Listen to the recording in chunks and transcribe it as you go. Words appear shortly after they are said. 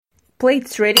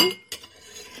Plates ready?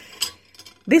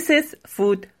 This is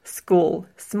Food School,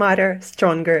 Smarter,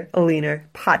 Stronger, Leaner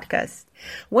podcast.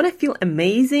 Want to feel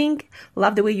amazing,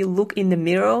 love the way you look in the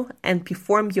mirror, and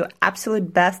perform your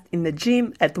absolute best in the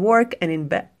gym, at work, and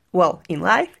in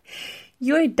life?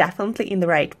 You're definitely in the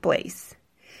right place.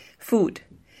 Food.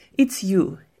 It's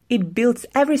you. It builds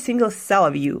every single cell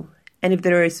of you. And if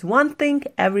there is one thing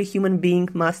every human being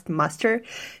must master,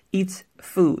 it's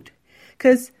food.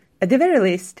 Because at the very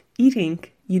least, eating,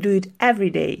 you do it every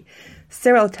day,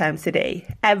 several times a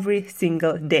day, every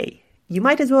single day. You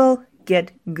might as well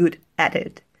get good at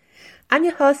it. I'm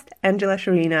your host, Angela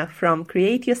Sharina from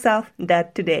Create Yourself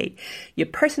That Today, your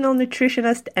personal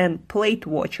nutritionist and plate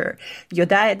watcher, your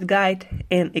diet guide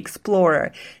and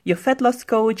explorer, your fat loss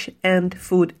coach and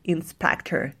food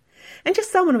inspector. And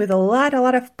just someone with a lot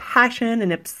of passion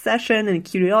and obsession and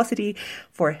curiosity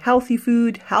for healthy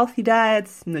food, healthy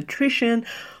diets, nutrition,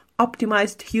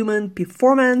 optimized human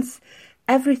performance,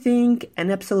 everything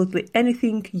and absolutely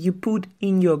anything you put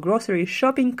in your grocery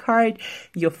shopping cart,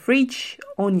 your fridge,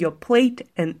 on your plate,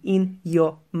 and in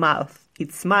your mouth.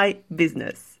 It's my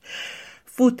business.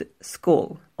 Food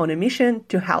School, on a mission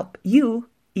to help you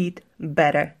eat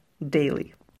better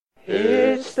daily.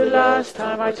 It's the last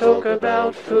time I talk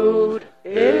about food.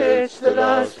 It's the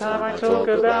last time I talk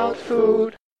about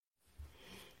food.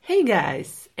 Hey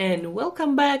guys, and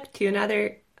welcome back to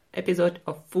another episode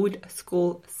of Food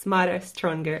School Smarter,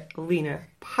 Stronger, Leaner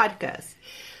podcast.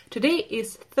 Today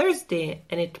is Thursday,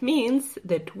 and it means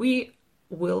that we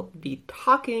will be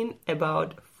talking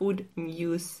about food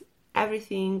news,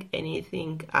 everything,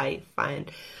 anything I find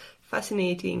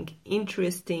fascinating,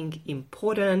 interesting,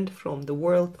 important from the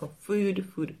world of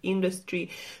food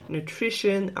industry,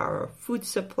 nutrition, our food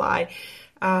supply,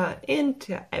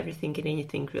 and everything and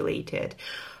anything related.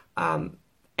 I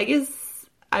guess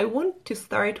I want to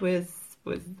start with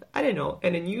I don't know,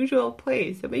 an unusual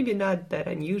place, or maybe not that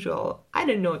unusual. I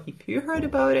don't know if you heard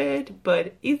about it,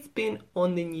 but it's been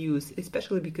on the news,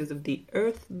 especially because of the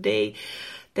Earth Day,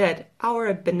 that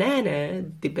our banana,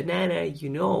 the banana you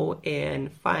know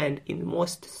and find in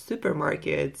most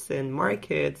supermarkets and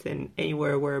markets and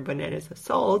anywhere where bananas are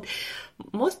sold,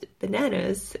 most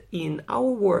bananas in our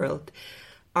world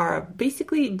are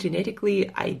basically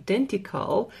genetically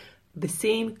identical, the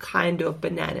same kind of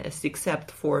bananas,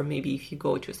 except for maybe if you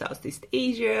go to Southeast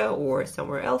Asia or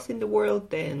somewhere else in the world,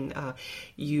 then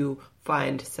you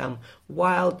find some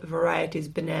wild varieties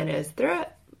bananas. There are,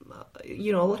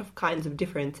 a lot of kinds of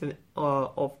different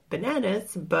of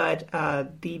bananas, but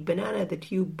the banana that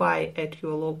you buy at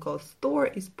your local store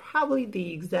is probably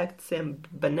the exact same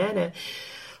banana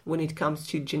when it comes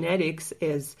to genetics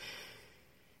as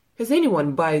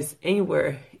anyone buys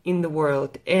anywhere in the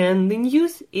world. And the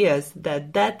news is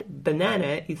that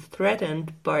banana is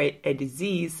threatened by a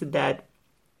disease that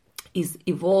is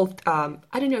evolved. I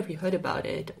don't know if you heard about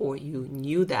it or you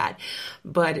knew that,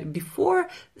 but before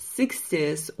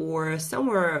 60s or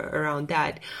somewhere around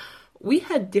that, we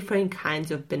had different kinds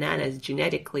of bananas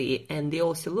genetically, and they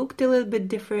also looked a little bit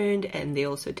different, and they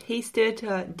also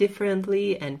tasted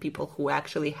differently, and people who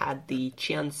actually had the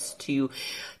chance to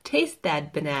taste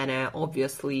that banana,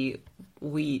 obviously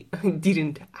we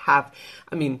didn't have,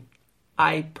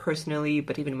 I personally,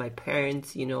 but even my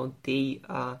parents, they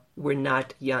were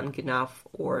not young enough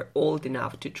or old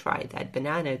enough to try that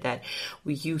banana that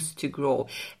we used to grow.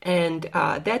 And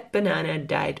that banana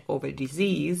died of a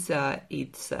disease.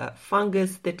 It's a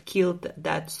fungus that killed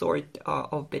that sort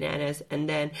of bananas. And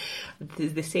then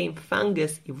the same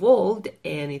fungus evolved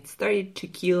and it started to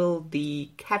kill the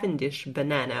Cavendish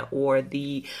banana, or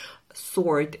the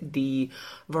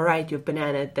variety of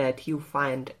banana that you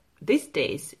find these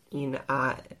days in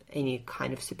any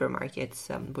kind of supermarkets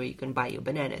where you can buy your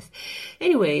bananas.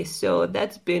 Anyway, so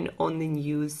that's been on the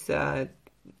news.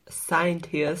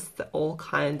 Scientists, all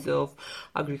kinds of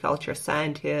agriculture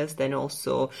scientists, and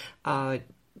also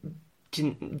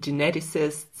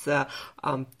geneticists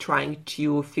trying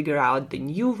to figure out the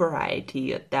new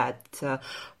variety that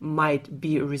might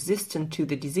be resistant to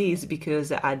the disease,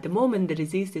 because at the moment the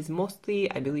disease is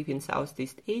mostly, I believe, in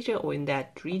Southeast Asia or in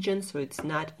that region, so it's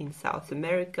not in South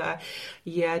America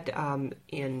yet, and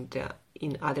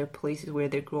in other places where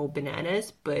they grow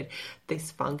bananas. But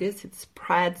this fungus, it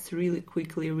spreads really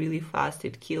quickly, really fast.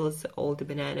 It kills all the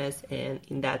bananas, and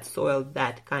in that soil,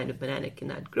 that kind of banana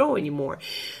cannot grow anymore.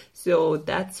 So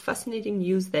that's fascinating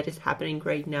news that is happening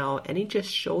right now, and it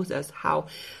just shows us how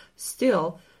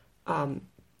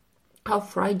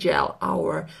fragile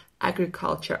our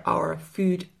agriculture, our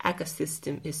food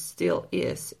ecosystem still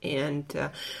is.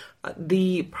 And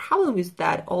the problem with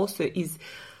that also is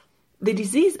the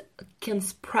disease can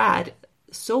spread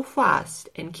so fast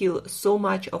and kill so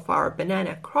much of our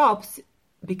banana crops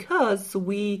because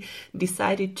we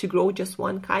decided to grow just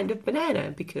one kind of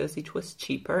banana because it was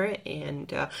cheaper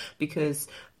and because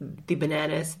the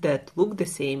bananas that look the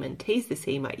same and taste the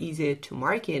same are easier to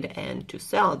market and to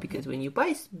sell, because when you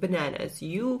buy bananas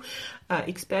you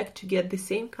expect to get the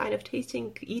same kind of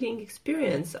eating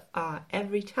experience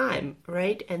every time,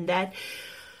 right? And that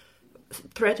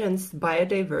threatens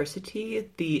biodiversity,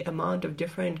 the amount of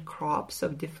different crops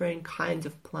of different kinds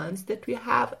of plants that we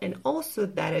have, and also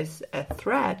that is a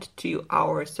threat to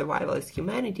our survival as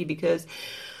humanity, because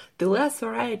the less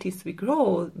varieties we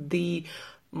grow, the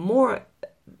more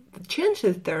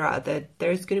chances there are that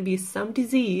there's going to be some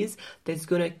disease that's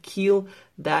going to kill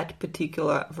that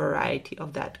particular variety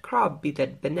of that crop, be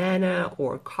that banana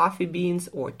or coffee beans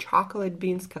or chocolate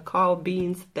beans, cacao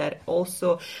beans, that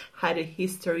also had a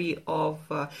history of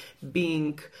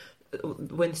being,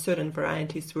 when certain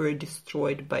varieties were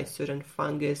destroyed by certain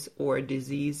fungus or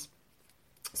disease.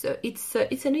 So it's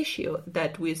an issue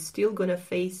that we're still going to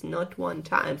face not one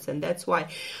time, and that's why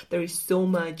there is so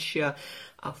much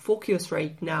focus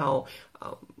right now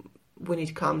when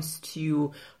it comes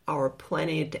to our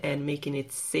planet and making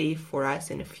it safe for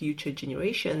us and future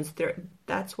generations.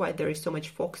 That's why there is so much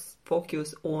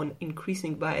focus on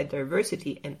increasing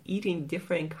biodiversity and eating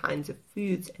different kinds of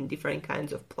foods and different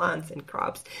kinds of plants and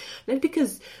crops. Not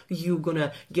because you're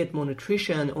gonna get more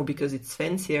nutrition or because it's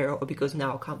fancier or because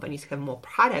now companies have more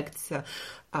products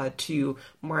to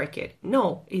market.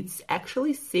 No, it's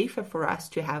actually safer for us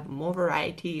to have more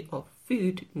variety of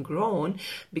food grown,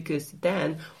 because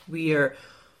then we are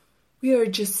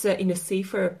just in a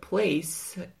safer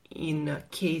place in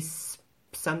case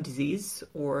some disease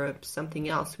or something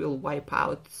else will wipe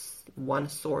out one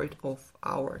sort of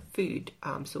our food.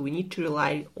 So we need to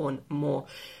rely on more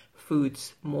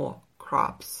foods, more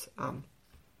crops.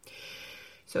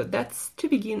 So that's to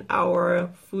begin our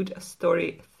Food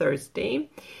Story Thursday.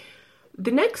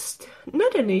 The next,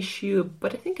 not an issue,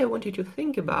 but I think I want you to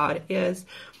think about is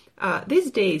these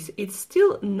days, it's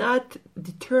still not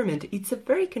determined. It's a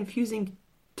very confusing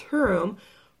term,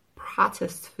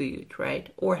 processed food,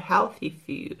 right? Or healthy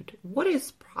food. What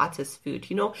is processed food?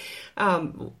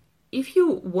 If you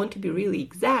want to be really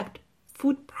exact,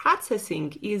 food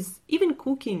processing is, even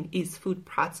cooking is food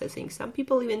processing. Some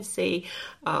people even say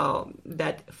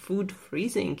that food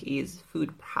freezing is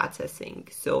food processing.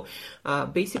 So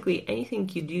basically anything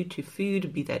you do to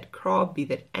food, be that crop, be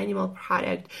that animal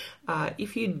product,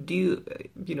 if you do,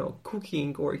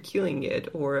 cooking or killing it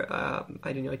or,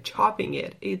 chopping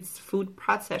it, it's food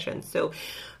processing. So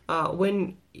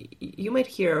when you might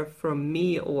hear from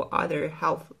me or other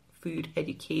health food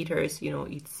educators,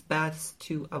 it's best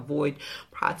to avoid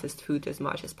processed food as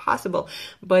much as possible.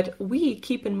 But we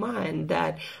keep in mind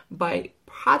that by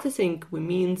processing, we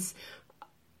means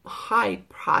high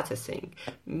processing,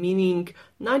 meaning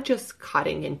not just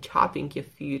cutting and chopping your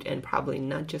food and probably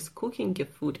not just cooking your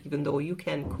food, even though you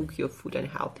can cook your food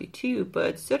unhealthy too,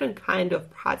 but certain kind of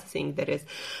processing that is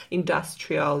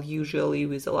industrial, usually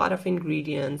with a lot of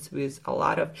ingredients, with a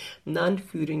lot of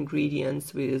non-food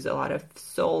ingredients, with a lot of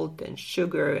salt and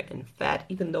sugar and fat,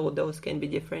 even though those can be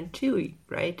different too,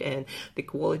 right? And the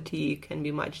quality can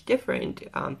be much different.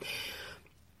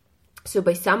 So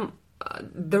by some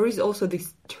there is also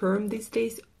this term these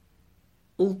days,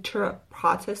 ultra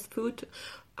processed food,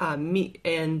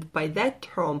 and by that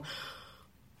term,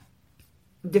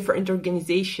 different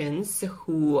organizations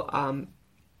who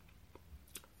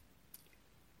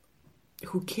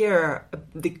care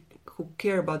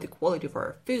about the quality of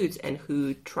our foods and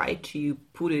who try to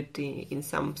put it in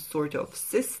some sort of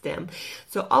system.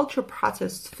 So ultra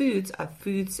processed foods are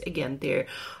foods, again, they're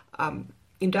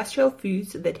industrial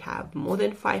foods that have more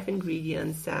than 5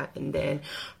 ingredients and then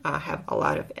have a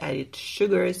lot of added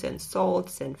sugars and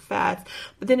salts and fats.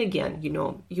 But then again,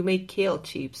 you make kale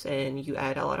chips and you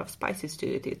add a lot of spices to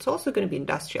it. It's also going to be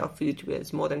industrial food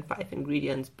with more than 5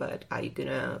 ingredients, but are you going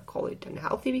to call it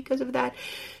unhealthy because of that?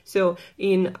 So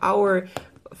in our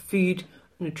food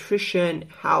nutrition,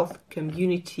 health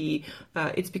community,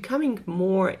 it's becoming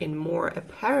more and more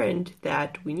apparent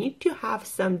that we need to have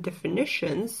some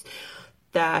definitions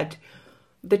that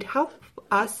help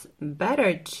us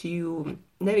better to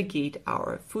navigate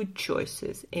our food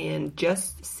choices. And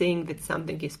just saying that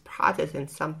something is processed and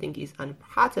something is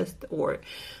unprocessed, or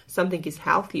something is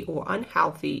healthy or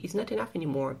unhealthy, is not enough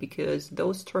anymore, because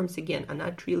those terms, again, are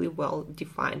not really well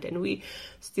defined, and we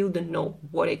still don't know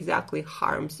what exactly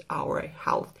harms our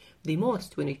health the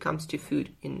most when it comes to food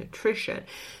and nutrition.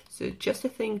 So just a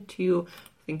thing to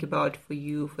think about for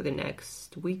you for the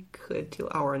next week till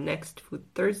our next Food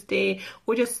Thursday,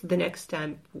 or just the next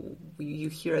time you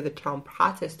hear the term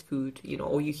processed food,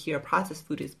 or you hear processed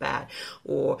food is bad,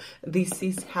 or this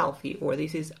is healthy, or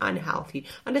this is unhealthy.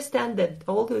 Understand that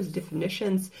all those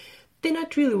definitions, they're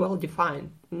not really well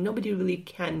defined. Nobody really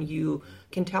can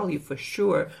tell you for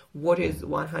sure what is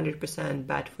 100%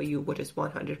 bad for you, what is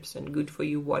 100% good for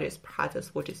you, what is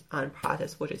processed, what is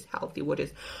unprocessed, what is healthy, what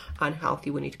is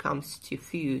unhealthy when it comes to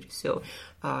food. So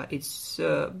it's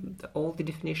all the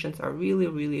definitions are really,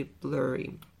 really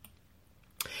blurry.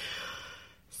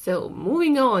 So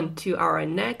moving on to our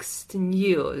next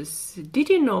news. Did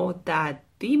you know that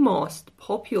the most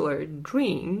popular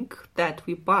drink that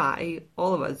we buy,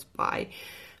 all of us buy,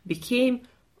 became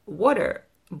water,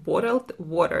 bottled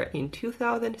water in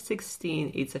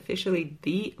 2016? It's officially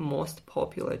the most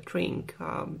popular drink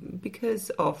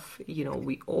because of,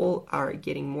 we all are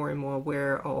getting more and more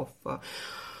aware of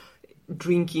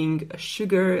drinking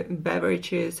sugar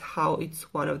beverages, how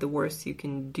it's one of the worst you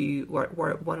can do,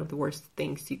 or one of the worst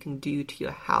things you can do to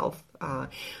your health.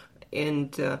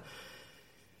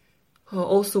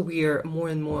 Also, we are more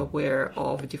and more aware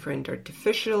of different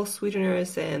artificial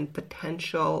sweeteners and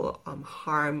potential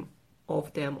harm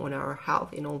of them on our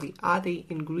health, and all the other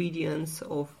ingredients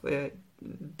of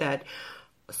that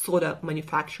soda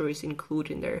manufacturers include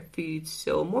in their foods.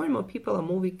 So more and more people are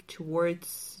moving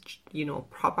towards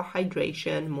proper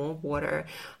hydration, more water,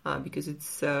 because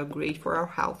it's great for our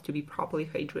health to be properly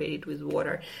hydrated with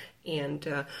water,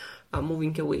 and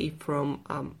moving away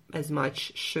from as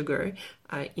much sugar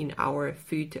in our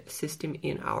food system,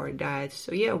 in our diet.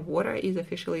 So yeah, water is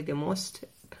officially the most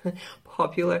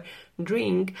popular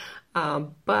drink,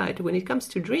 but when it comes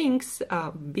to drinks,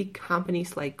 big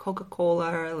companies like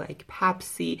Coca-Cola, like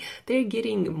Pepsi, they're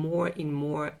getting more and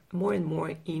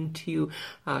more into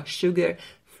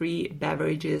sugar-free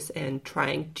beverages and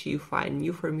trying to find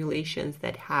new formulations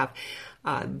that have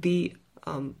the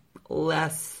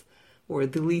less or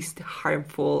the least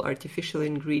harmful artificial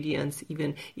ingredients.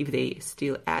 Even if they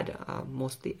still add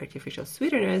mostly artificial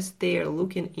sweeteners, they are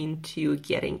looking into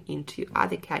getting into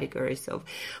other categories of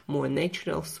more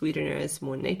natural sweeteners,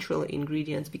 more natural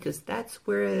ingredients, because that's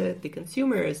where the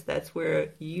consumers, that's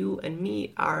where you and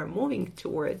me are moving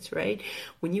towards, right?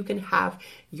 When you can have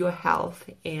your health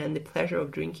and the pleasure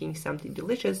of drinking something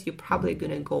delicious, you're probably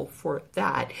going to go for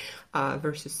that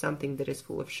versus something that is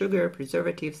full of sugar,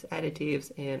 preservatives,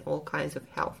 additives, and all kinds of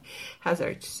health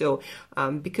hazards. So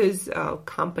because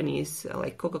companies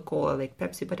like Coca-Cola, like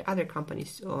Pepsi, but other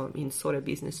companies in soda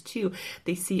business too,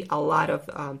 they see a lot of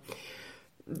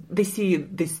they see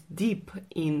this dip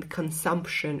in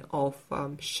consumption of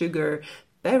sugar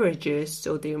beverages,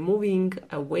 so they're moving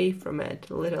away from it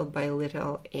little by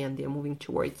little, and they're moving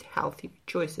towards healthy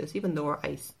choices, even though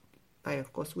I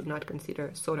of course would not consider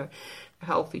soda a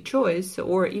healthy choice,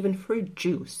 or even fruit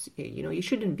juice. You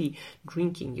shouldn't be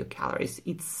drinking your calories.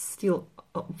 It's still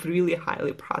a really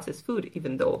highly processed food,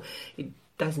 even though it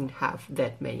doesn't have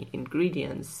that many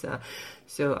ingredients.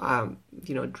 So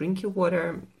drink your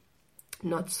water,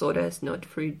 not sodas, not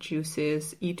fruit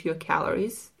juices. Eat your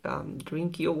calories,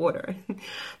 drink your water.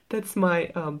 That's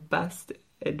my best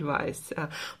advice.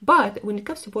 But when it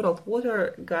comes to bottled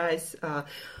water, guys,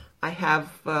 I have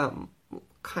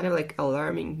kind of like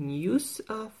alarming news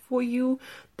for you,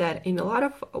 that in a lot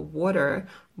of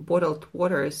bottled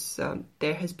waters,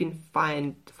 there has been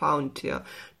found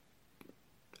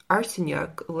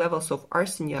arsenic, levels of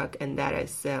arsenic, and that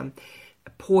is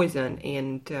poison,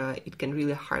 and it can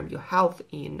really harm your health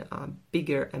in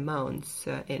bigger amounts.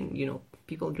 And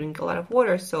people drink a lot of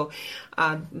water, so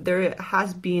there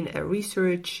has been a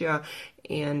research,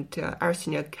 and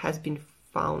arsenic has been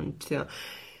found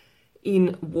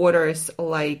in waters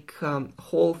like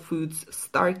Whole Foods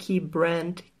Starkey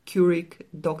brand, Keurig,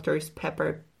 Dr.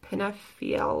 Pepper,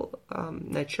 Penafiel,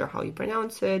 not sure how you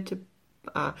pronounce it,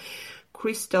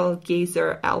 Crystal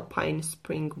Geyser, Alpine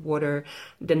Spring Water,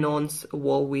 Danone's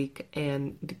Walwick,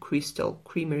 and the Crystal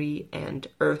Creamery, and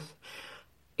Earth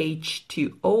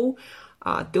H2O.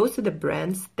 Those are the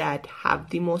brands that have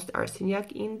the most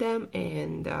arsenic in them,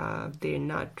 and they're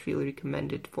not really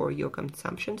recommended for your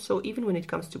consumption. So even when it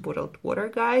comes to bottled water,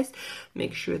 guys,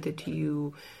 make sure that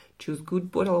you choose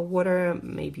good bottled water.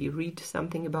 Maybe read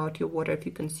something about your water if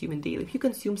you consume it daily. If you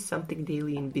consume something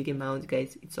daily in big amounts,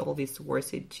 guys, it's always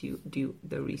worth it to do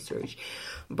the research.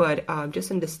 But just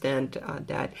understand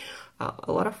that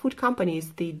a lot of food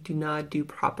companies, they do not do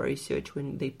proper research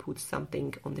when they put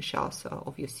something on the shelves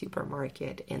of your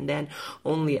supermarket, and then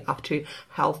only after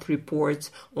health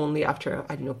reports, only after,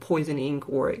 poisoning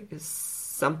or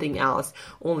something else.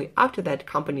 Only after that,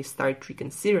 companies start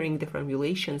reconsidering the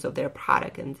formulations of their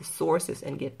product and the sources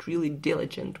and get really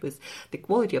diligent with the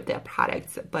quality of their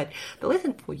products. But the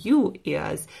lesson for you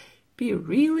is be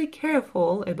really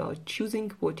careful about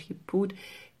choosing what you put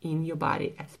in your body,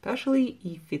 especially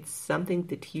if it's something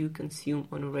that you consume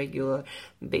on a regular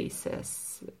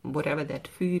basis. Whatever that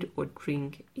food or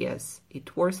drink is,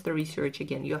 it's worth the research.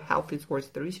 Again, your health is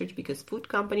worth the research, because food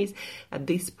companies at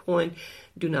this point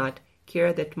do not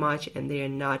care that much, and they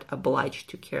are not obliged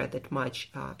to care that much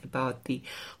about the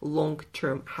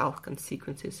long-term health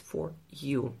consequences for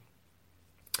you.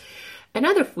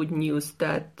 Another food news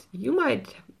that you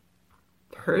might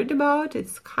heard about,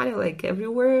 it's kind of like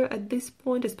everywhere at this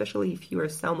point, especially if you are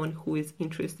someone who is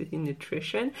interested in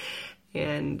nutrition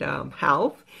and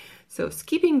health. So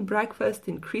skipping breakfast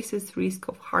increases risk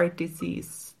of heart disease,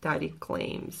 study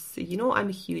claims. I'm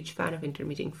a huge fan of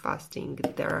intermittent fasting.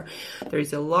 There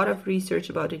is a lot of research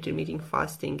about intermittent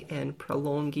fasting and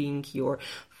prolonging your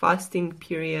fasting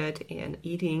period and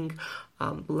eating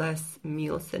less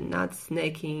meals and not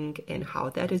snacking, and how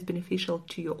that is beneficial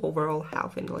to your overall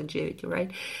health and longevity,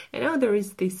 right? And now there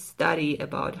is this study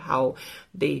about how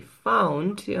they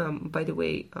found, by the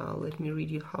way, let me read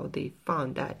you how they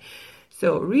found that.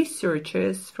 So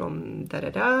researchers from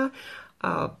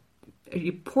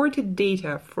reported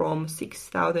data from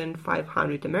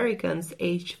 6,500 Americans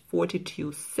aged 40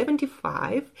 to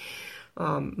 75,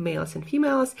 males and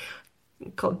females.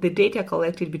 The data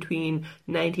collected between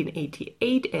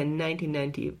 1988 and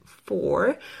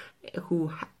 1994,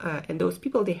 and those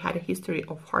people, they had a history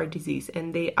of heart disease,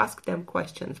 and they asked them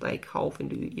questions like, how often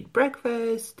do you eat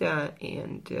breakfast?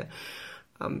 And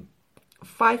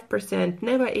 5%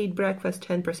 never ate breakfast,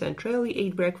 10% rarely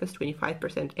ate breakfast,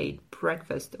 25% ate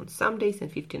breakfast on some days,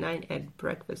 and 59% ate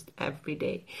breakfast every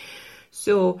day.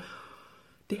 So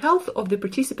the health of the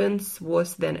participants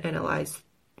was then analyzed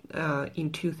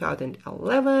in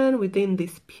 2011. Within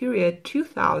this period,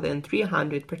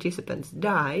 2,300 participants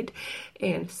died,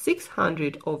 and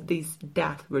 600 of these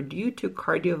deaths were due to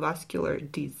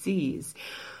cardiovascular disease.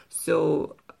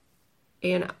 So,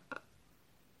 and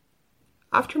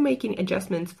after making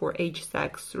adjustments for age,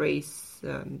 sex, race,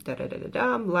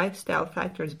 lifestyle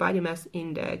factors, body mass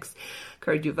index,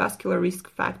 cardiovascular risk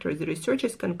factors, the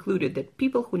researchers concluded that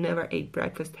people who never ate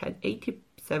breakfast had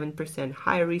 87%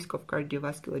 higher risk of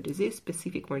cardiovascular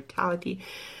disease-specific mortality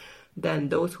than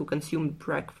those who consumed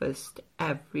breakfast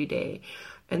every day.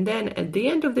 And then at the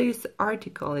end of this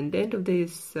article, and the end of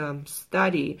this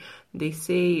study, they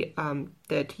say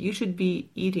that you should be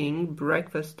eating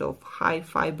breakfast of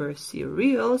high-fiber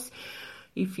cereals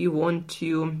if you want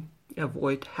to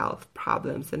avoid health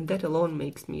problems. And that alone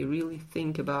makes me really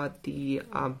think about the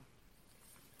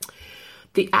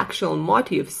actual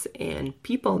motives and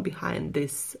people behind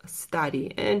this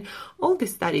study. And all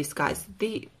these studies, guys,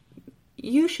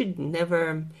 you should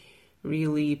never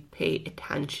really pay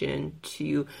attention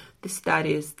to the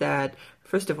studies that,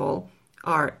 first of all,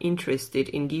 are interested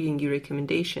in giving you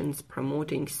recommendations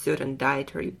promoting certain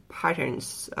dietary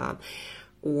patterns,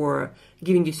 or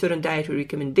giving you certain dietary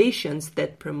recommendations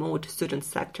that promote a certain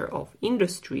sector of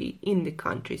industry in the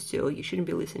country. So you shouldn't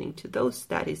be listening to those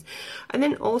studies. And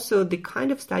then also the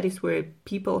kind of studies where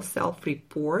people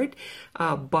self-report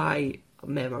by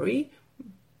memory.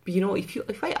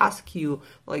 If I ask you,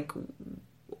 like,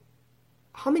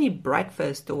 how many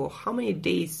breakfast or how many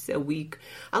days a week,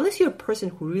 unless you're a person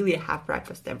who really have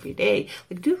breakfast every day,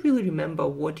 like, do you really remember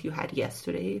what you had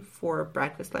yesterday for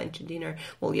breakfast, lunch, and dinner?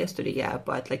 Well, yesterday, yeah,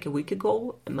 but like a week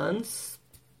ago, a month,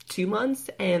 2 months,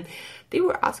 and they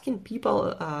were asking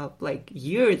people like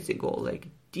years ago, like,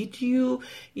 did you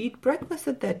eat breakfast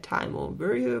at that time, or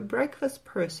were you a breakfast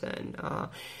person? I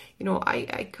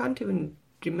can't even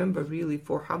remember really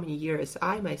for how many years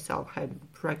I myself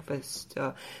had breakfast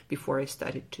before I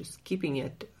started to skipping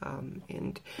it.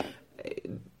 And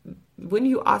when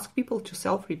you ask people to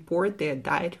self-report their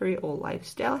dietary or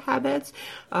lifestyle habits,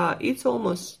 it's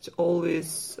almost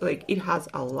always like it has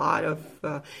a lot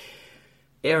of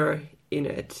error in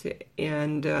it.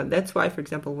 And that's why, for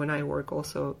example, when I work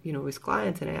also, with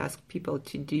clients and I ask people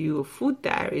to do food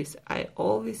diaries, I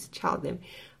always tell them,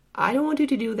 I don't want you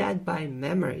to do that by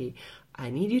memory. I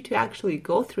need you to actually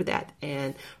go through that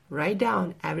and write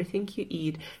down everything you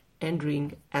eat and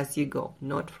drink as you go,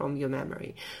 not from your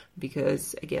memory.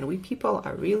 Because again, we people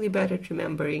are really bad at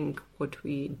remembering what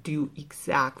we do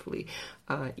exactly,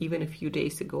 even a few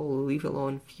days ago, leave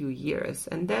alone a few years.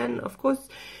 And then, of course,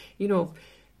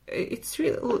 it's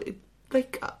really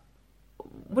like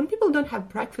when people don't have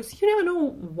breakfast, you never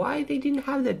know why they didn't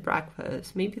have that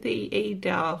breakfast. Maybe they ate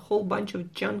a whole bunch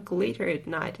of junk later at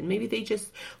night, and maybe they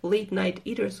just late night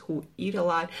eaters who eat a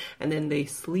lot and then they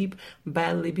sleep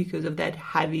badly because of that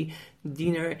heavy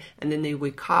dinner, and then they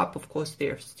wake up, of course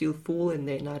they're still full and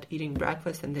they're not eating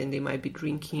breakfast, and then they might be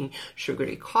drinking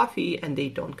sugary coffee and they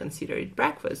don't consider it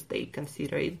breakfast, they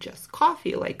consider it just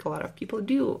coffee, like a lot of people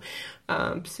do.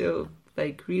 So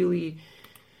like really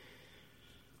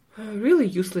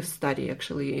useless study,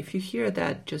 actually. If you hear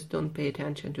that, just don't pay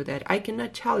attention to that. I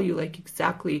cannot tell you like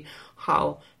exactly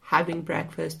how having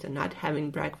breakfast and not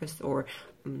having breakfast, or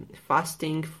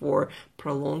fasting for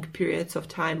prolonged periods of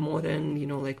time, more than,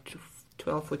 like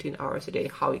 12, 14 hours a day,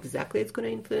 how exactly it's going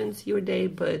to influence your day.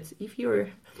 But if your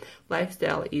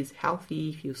lifestyle is healthy,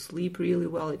 if you sleep really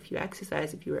well, if you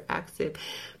exercise, if you're active,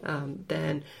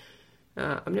 then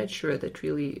I'm not sure that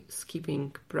really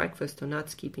skipping breakfast or not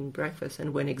skipping breakfast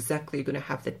and when exactly you're going to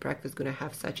have that breakfast going to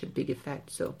have such a big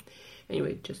effect. So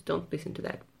anyway, just don't listen to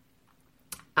that.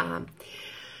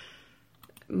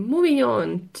 Moving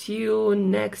on to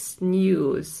next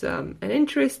news, an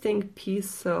interesting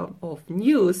piece of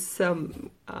news.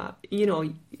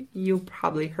 You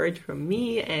probably heard from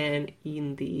me and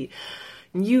in the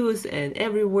news and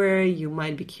everywhere. You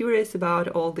might be curious about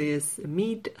all these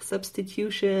meat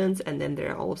substitutions, and then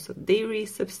there are also dairy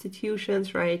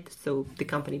substitutions, right? So the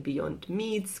company Beyond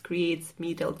Meats creates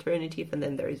meat alternative, and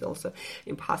then there is also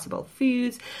Impossible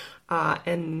Foods,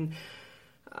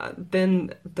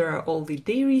 then there are all the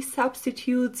dairy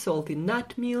substitutes, all the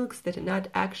nut milks that are not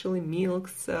actually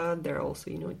milks. There are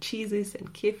also, cheeses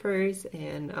and kefirs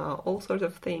and all sorts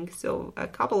of things. So a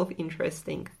couple of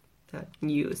interesting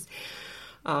news.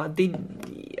 The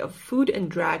Food and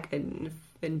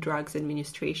Drugs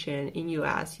Administration in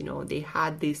US, they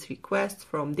had this request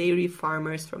from dairy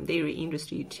farmers, from dairy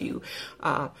industry to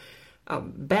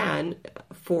ban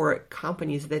for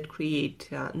companies that create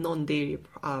non-dairy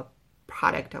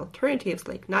product alternatives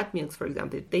like nut milks, for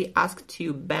example. They asked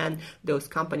to ban those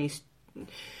companies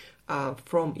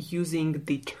from using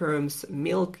the terms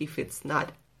milk if it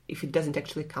doesn't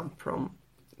actually come from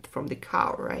the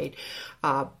cow, right?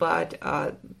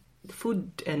 But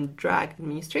Food and Drug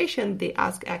Administration, they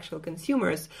ask actual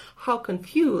consumers how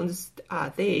confused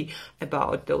are they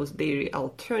about those dairy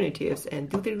alternatives, and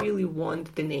do they really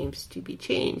want the names to be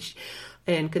changed?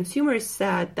 And consumers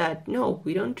said that no,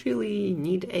 we don't really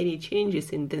need any changes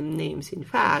in the names. In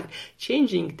fact,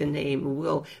 changing the name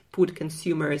will put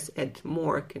consumers at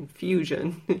more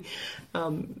confusion.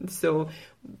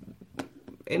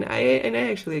 And I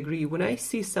actually agree. When I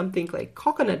see something like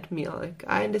coconut milk,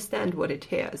 I understand what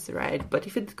it is, right? But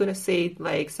if it's gonna say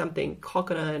like something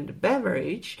coconut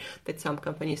beverage that some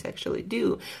companies actually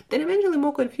do, then I'm actually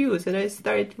more confused, and I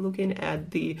start looking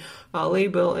at the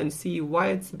label and see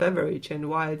why it's beverage and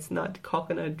why it's not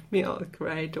coconut milk,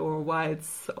 right? Or why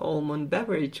it's almond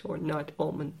beverage or not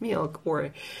almond milk,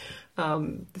 or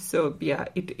so yeah,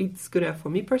 it's gonna, for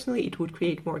me personally, it would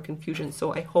create more confusion.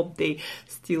 So I hope they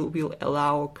still will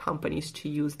allow companies to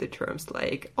use the terms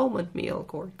like almond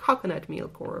milk or coconut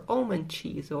milk or almond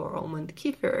cheese or almond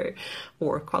kefir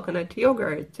or coconut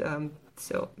yogurt.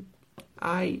 So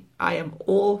I am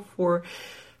all for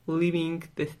leaving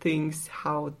the things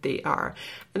how they are.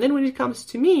 And then when it comes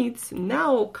to meats,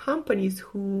 now companies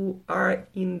who are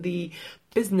in the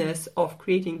business of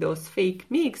creating those fake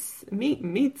meats,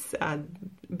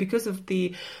 because of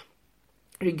the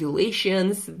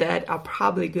regulations that are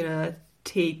probably gonna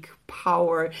take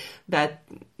power, that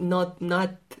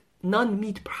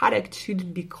non-meat product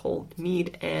shouldn't be called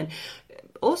meat, and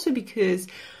also because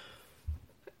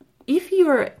if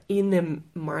you're in the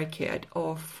market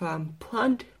of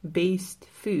plant-based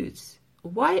foods,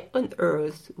 why on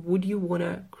earth would you want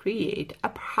to create a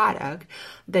product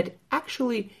that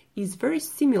actually is very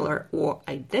similar or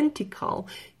identical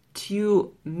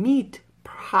to meat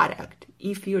product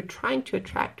if you're trying to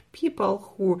attract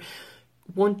people who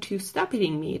want to stop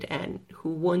eating meat and who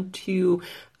want to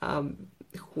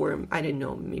who are, I don't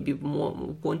know, maybe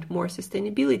want more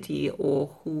sustainability, or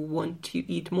who want to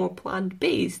eat more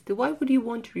plant-based? Why would you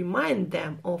want to remind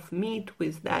them of meat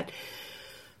with that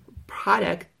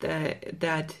product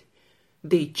that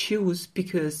they choose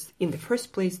because in the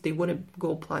first place they want to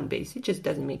go plant-based? It just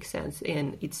doesn't make sense,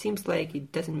 and it seems like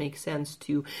it doesn't make sense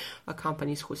to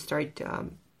companies who start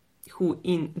who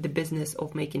in the business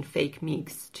of making fake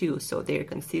meats too. So they're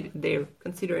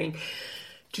considering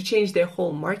to change their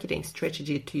whole marketing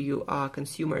strategy to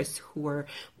consumers who are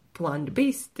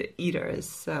plant-based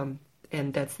eaters,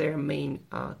 and that's their main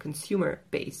consumer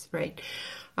base, right?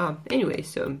 Anyway,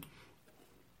 so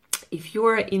if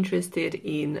you're interested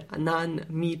in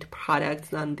non-meat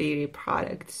products, non-dairy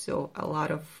products, so a lot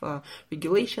of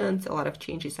regulations, a lot of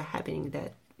changes are happening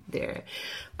there.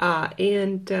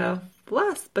 And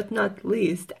last but not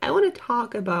least, I want to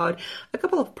talk about a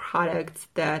couple of products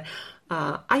that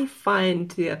I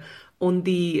find on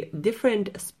the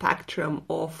different spectrum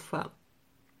of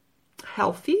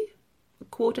healthy,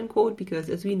 quote unquote, because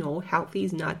as we know, healthy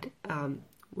is not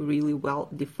really well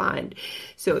defined.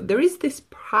 So there is this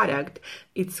product,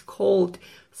 it's called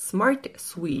Smart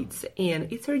Sweets,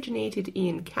 and it's originated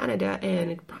in Canada,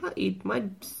 and it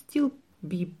might still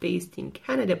be based in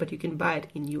Canada, but you can buy it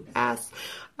in US.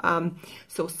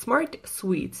 So Smart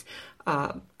Sweets,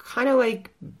 kind of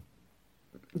like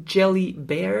jelly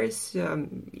bears,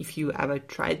 if you ever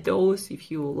tried those,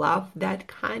 if you love that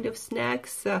kind of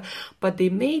snacks, but they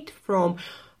made from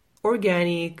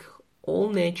organic, all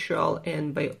natural,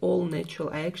 and by all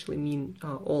natural I actually mean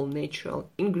all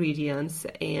natural ingredients,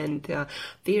 and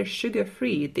they are sugar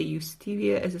free. They use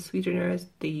stevia as a sweetener,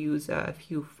 they use a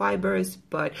few fibers,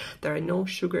 but there are no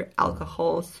sugar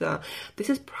alcohols.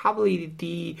 This is probably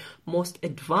the most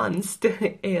advanced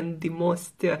and the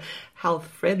most health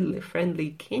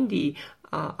friendly candy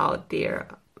out there.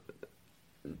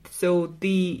 So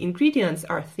the ingredients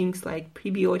are things like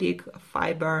prebiotic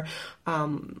fiber,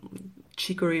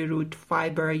 chicory root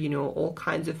fiber, all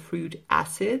kinds of fruit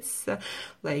acids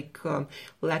like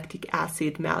lactic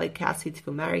acid, malic acid,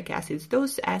 fumaric acids.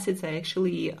 Those acids are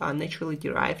actually naturally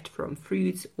derived from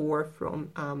fruits or from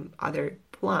other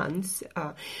plants.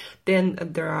 Then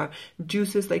there are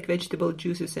juices like vegetable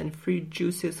juices and fruit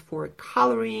juices for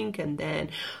coloring, and then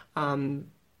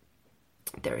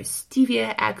there is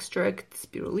stevia extract,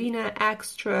 spirulina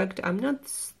extract. I'm not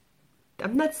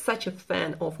such a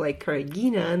fan of like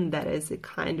carrageenan, that is a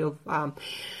kind of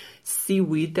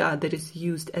seaweed that is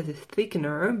used as a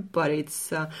thickener, but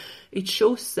it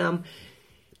shows some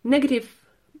negative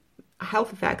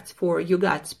health effects for your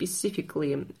gut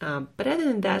specifically. But other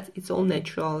than that, it's all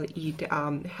natural. It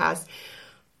has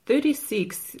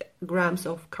 36 grams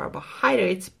of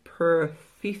carbohydrates per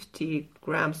 50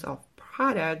 grams of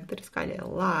product. That is kind of a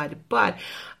lot, but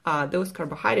those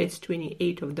carbohydrates,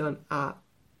 28 of them are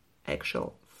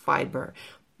actual fiber.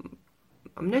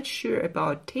 I'm not sure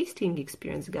about tasting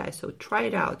experience, guys, so try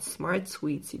it out. Smart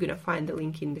Sweets, you're gonna find the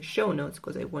link in the show notes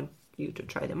because I want you to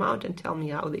try them out and tell me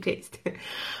how they taste.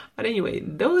 But anyway,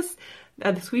 those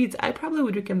are the sweets I probably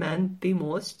would recommend the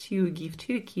most to give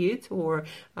to your kids or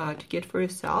to get for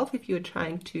yourself if you're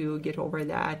trying to get over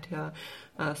that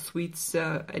sweets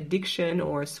addiction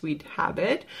or sweet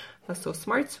habit. So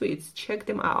Smart Sweets, check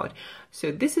them out.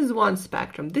 So this is one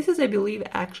spectrum. This is, I believe,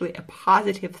 actually a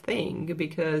positive thing,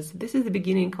 because this is the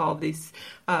beginning of this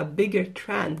bigger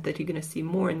trend that you're going to see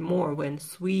more and more when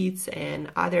sweets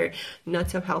and other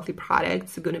not so healthy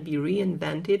products are going to be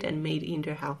reinvented and made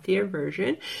into a healthier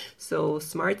version. So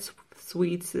Smart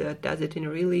Sweets does it in a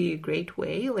really great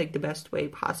way, like the best way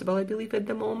possible, I believe, at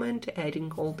the moment,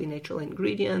 adding all the natural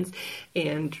ingredients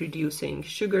and reducing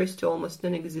sugars to almost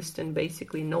non-existent,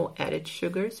 basically no added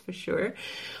sugars for sure.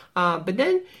 But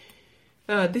then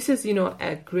this is,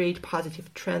 a great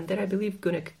positive trend that I believe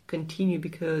going to continue,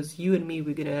 because you and me,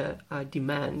 we're going to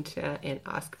demand and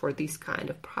ask for these kind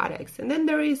of products. And then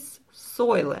there is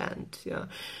Soylent.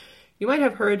 You might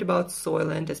have heard about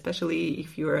Soylent, especially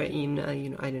if you're in,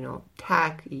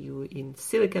 tech, you in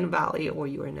Silicon Valley, or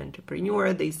you're an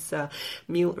entrepreneur, this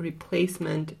meal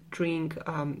replacement drink,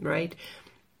 right?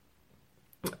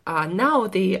 Now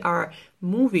they are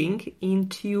moving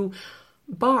into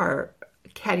bar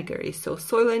category. So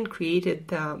Soylent created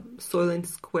Soylent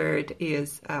Squared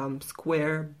is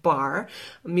square bar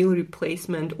meal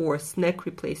replacement or snack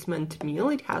replacement meal.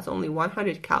 It has only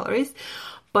 100 calories.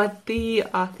 But the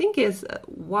thing is,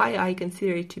 why I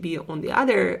consider it to be on the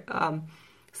other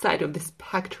side of the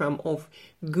spectrum of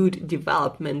good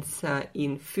developments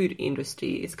in food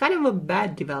industry, it's kind of a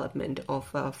bad development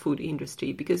of food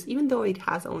industry, because even though it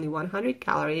has only 100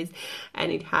 calories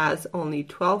and it has only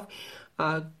 12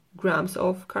 grams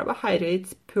of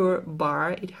carbohydrates per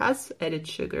bar, it has added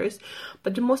sugars.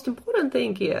 But the most important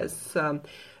thing is the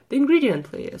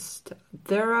ingredient list.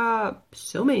 There are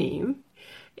so many.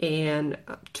 And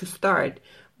to start,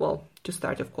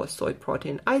 of course, soy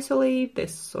protein isolate,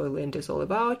 this Soylent is all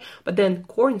about, but then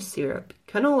corn syrup,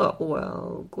 canola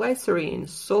oil, glycerine,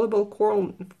 soluble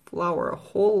corn flour,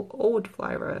 whole oat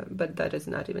flour, but that is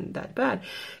not even that bad,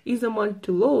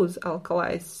 isomaltulose,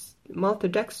 alkalized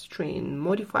maltodextrin,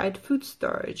 modified food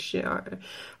starch,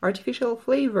 artificial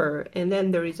flavor, and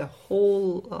then there is a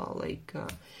whole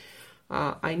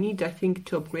I need, I think,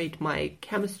 to upgrade my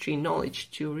chemistry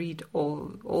knowledge to read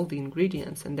all the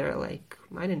ingredients, and there are like,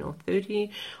 I don't know,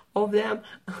 30 of them.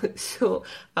 So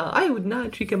I would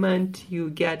not recommend you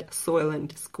get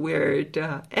Soylent Squared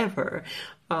ever.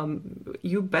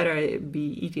 You better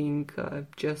be eating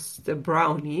just a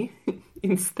brownie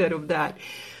instead of that.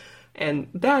 And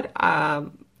that,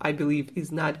 I believe,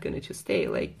 is not going to stay.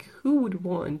 Like, who would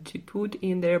want to put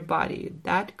in their body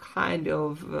that kind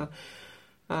of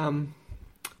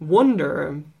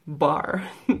wonder bar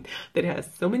that has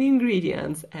so many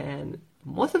ingredients, and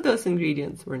most of those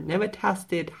ingredients were never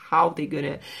tested how they're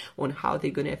gonna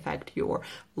affect your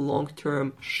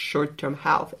long-term, short-term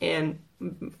health. And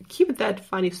keep that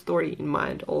funny story in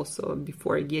mind also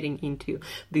before getting into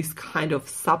these kind of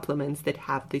supplements that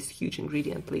have this huge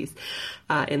ingredient list.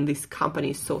 And this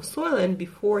company, so Soylent,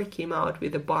 before it came out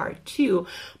with a bar too,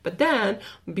 but then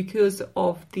because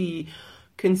of the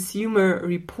consumer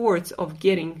reports of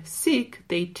getting sick,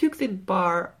 they took the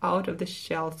bar out of the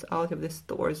shelves, out of the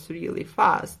stores really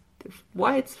fast.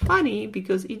 Why it's funny?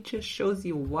 Because it just shows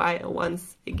you why,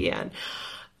 once again,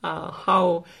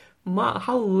 how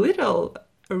little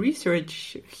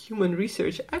human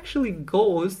research actually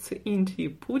goes into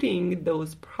putting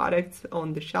those products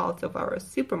on the shelves of our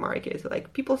supermarkets.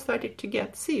 Like, people started to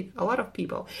get sick, a lot of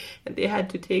people, and they had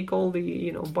to take all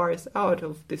the bars out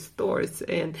of the stores.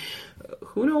 And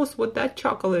who knows what that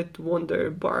chocolate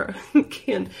Wonder bar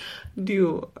can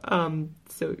do.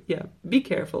 So yeah, be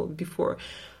careful before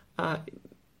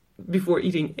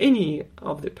eating any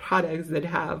of the products that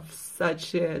have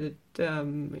such a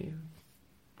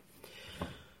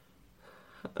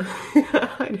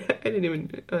I didn't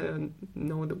even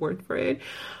know the word for it.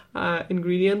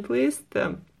 Ingredient list.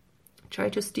 Try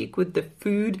to stick with the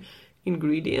food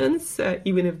ingredients,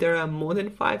 even if there are more than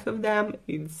 5 of them.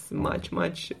 It's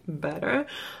much better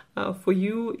for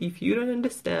you if you don't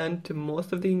understand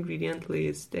most of the ingredient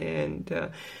list,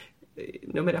 and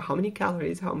no matter how many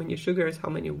calories, how many sugars, how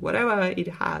many whatever it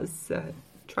has,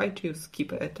 try to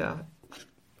skip it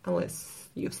unless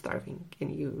you're starving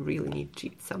and you really need to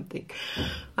eat something.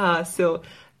 So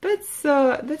that's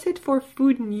it for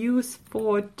food news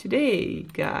for today,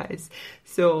 guys.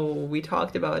 So we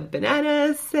talked about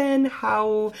bananas and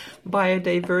how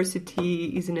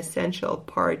biodiversity is an essential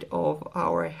part of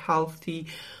our healthy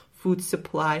food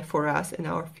supply for us and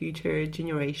our future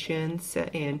generations,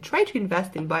 and try to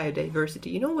invest in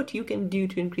biodiversity. You know what you can do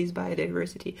to increase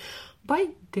biodiversity? Buy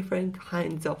different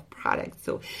kinds of products.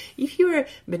 So if you're a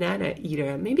banana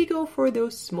eater, maybe go for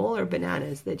those smaller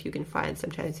bananas that you can find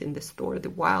sometimes in the store, the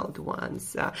wild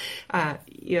ones.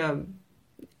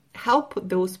 Help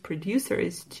those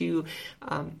producers to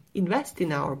invest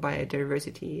in our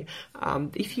biodiversity.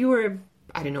 If you're,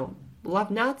 I don't know,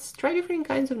 love nuts, try different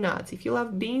kinds of nuts. If you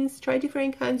love beans, try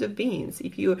different kinds of beans.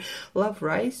 If you love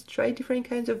rice, try different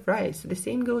kinds of rice. The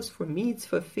same goes for meats,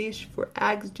 for fish, for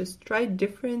eggs. Just try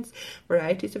different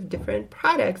varieties of different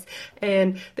products.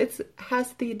 And this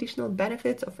has the additional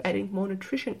benefits of adding more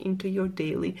nutrition into your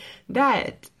daily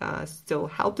diet. So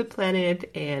help the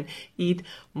planet and eat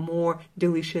more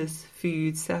delicious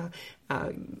foods.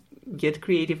 Get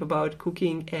creative about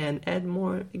cooking and add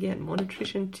more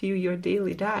nutrition to your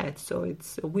daily diet. So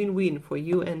it's a win-win for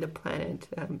you and the planet.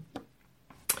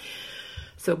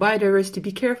 So biodiversity,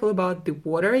 be careful about the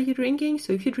water you're drinking.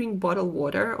 So if you drink bottled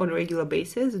water on a regular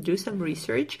basis, do some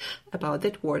research about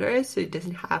that water so it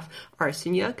doesn't have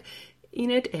arsenic in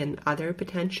it and other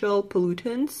potential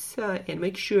pollutants, and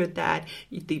make sure that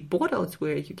the bottles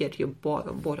where you get your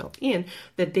bottle in,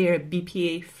 that they're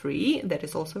BPA free. That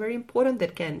is also very important.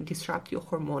 That can disrupt your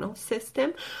hormonal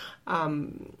system.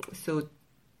 So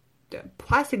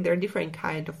plastic, there are different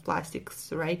kind of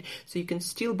plastics, right? So you can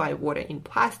still buy water in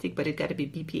plastic, but it got to be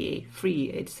BPA free.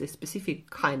 It's a specific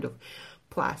kind of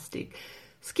plastic.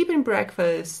 Skipping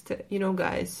breakfast,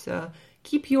 guys,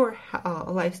 keep your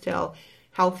lifestyle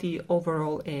healthy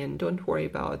overall, and don't worry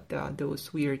about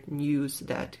those weird news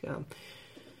that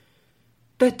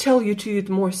tell you to eat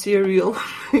more cereal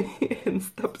and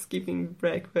stop skipping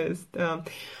breakfast.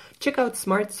 Check out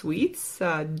Smart Sweets.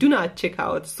 Do not check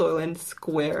out Soylent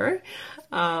Square.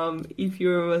 If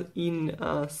you're in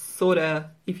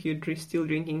soda, if you're still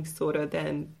drinking soda,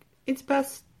 then it's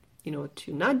best,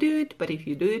 to not do it. But if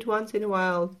you do it once in a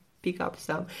while, pick up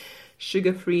some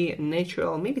sugar-free,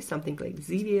 natural, maybe something like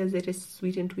Zevia that is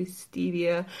sweetened with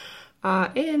stevia,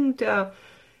 and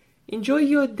enjoy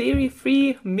your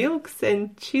dairy-free milks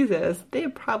and cheeses.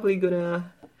 They're probably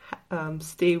gonna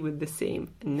stay with the same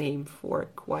name for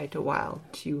quite a while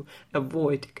to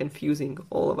avoid confusing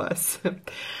all of us.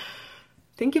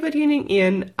 thank you for tuning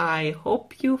in. I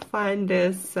hope you find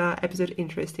this episode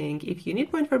interesting. If you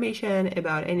need more information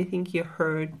about anything you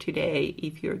heard today,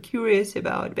 if you're curious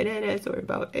about bananas or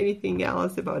about anything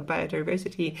else about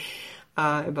biodiversity,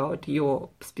 about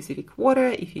your specific water,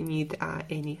 if you need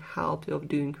any help of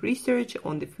doing research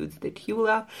on the foods that you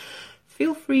love,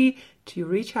 feel free to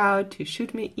reach out, to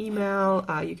shoot me an email.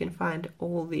 You can find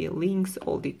all the links,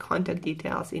 all the contact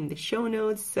details in the show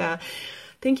notes.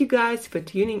 Thank you guys for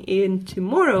tuning in.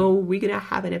 Tomorrow we're gonna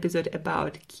have an episode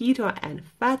about keto and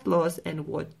fat loss and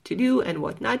what to do and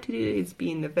what not to do. It's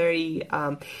been a very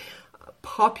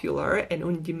popular and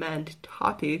on-demand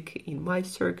topic in my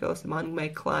circles, among my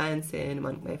clients and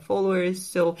among my followers.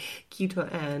 So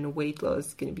keto and weight loss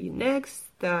is going to be next,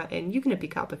 and you're going to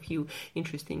pick up a few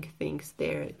interesting things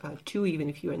there too, even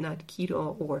if you are not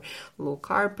keto or low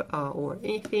carb or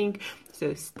anything.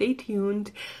 So stay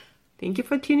tuned. Thank you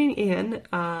for tuning in,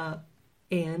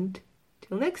 and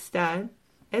till next time,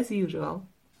 as usual,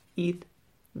 eat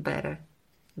better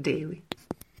daily.